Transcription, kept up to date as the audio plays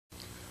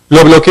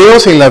Los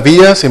bloqueos en las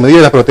vías en medio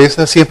de las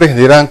protestas siempre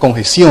generan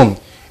congestión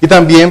y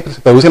también se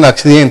producen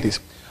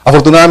accidentes.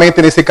 Afortunadamente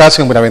en este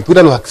caso en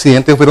Buenaventura los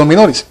accidentes fueron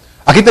menores.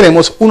 Aquí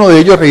tenemos uno de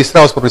ellos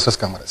registrados por nuestras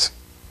cámaras.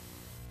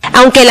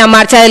 Aunque la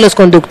marcha de los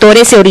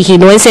conductores se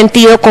originó en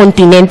sentido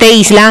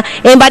continente-isla,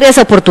 en varias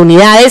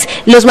oportunidades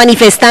los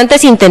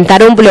manifestantes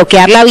intentaron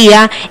bloquear la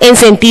vía en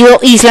sentido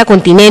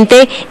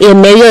isla-continente.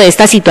 En medio de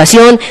esta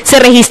situación se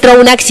registró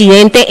un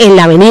accidente en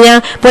la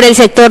avenida por el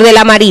sector de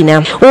la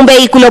Marina. Un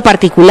vehículo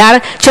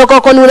particular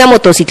chocó con una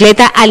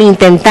motocicleta al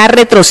intentar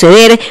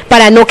retroceder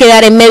para no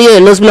quedar en medio de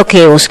los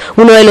bloqueos.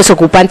 Uno de los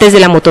ocupantes de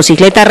la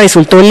motocicleta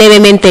resultó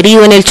levemente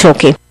herido en el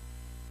choque.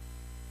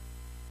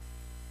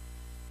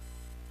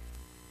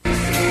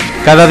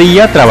 Cada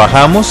día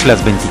trabajamos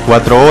las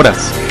 24 horas,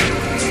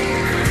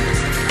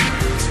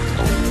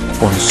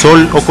 con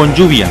sol o con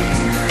lluvia.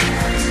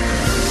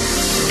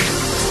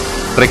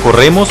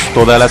 Recorremos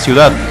toda la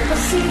ciudad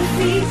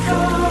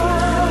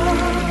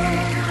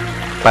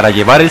para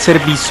llevar el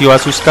servicio a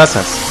sus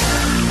casas.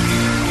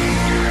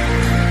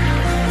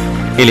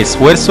 El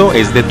esfuerzo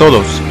es de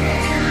todos.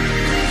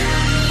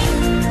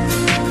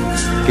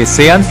 Que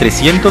sean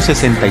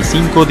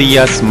 365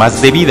 días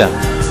más de vida.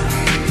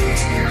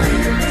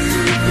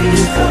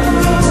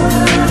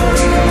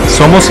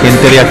 Somos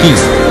gente de aquí,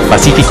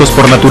 pacíficos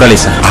por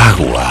naturaleza.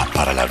 Agua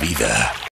para la vida.